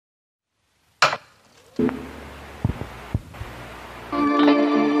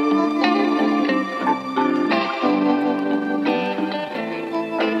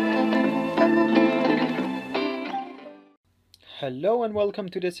Hello and welcome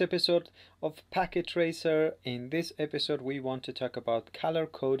to this episode of Packet Tracer. In this episode we want to talk about color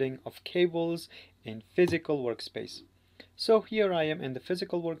coding of cables in physical workspace. So here I am in the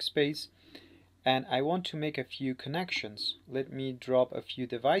physical workspace and I want to make a few connections. Let me drop a few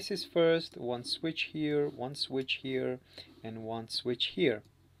devices first, one switch here, one switch here, and one switch here.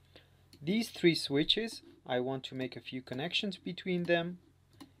 These three switches, I want to make a few connections between them.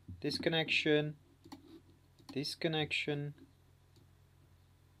 This connection,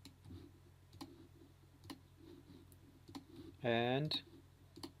 and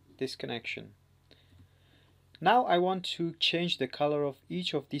this connection. Now I want to change the color of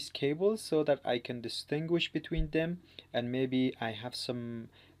each of these cables so that I can distinguish between them, and maybe I have some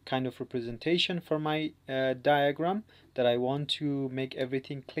kind of representation for my diagram that I want to make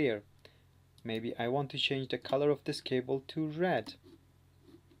everything clear. Maybe I want to change the color of this cable to red.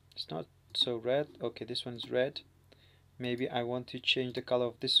 It's not so red. Okay, this one's red. Maybe I want to change the color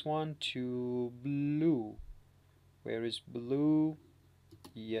of this one to blue. Where is blue?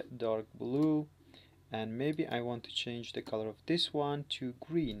 Yeah, dark blue. And maybe I want to change the color of this one to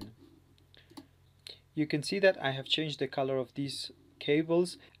green. You can see that I have changed the color of these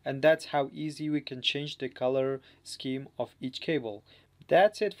cables, and that's how easy we can change the color scheme of each cable.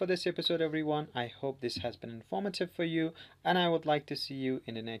 That's it for this episode, everyone. I hope this has been informative for you, and I would like to see you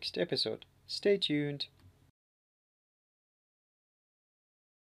in the next episode. Stay tuned.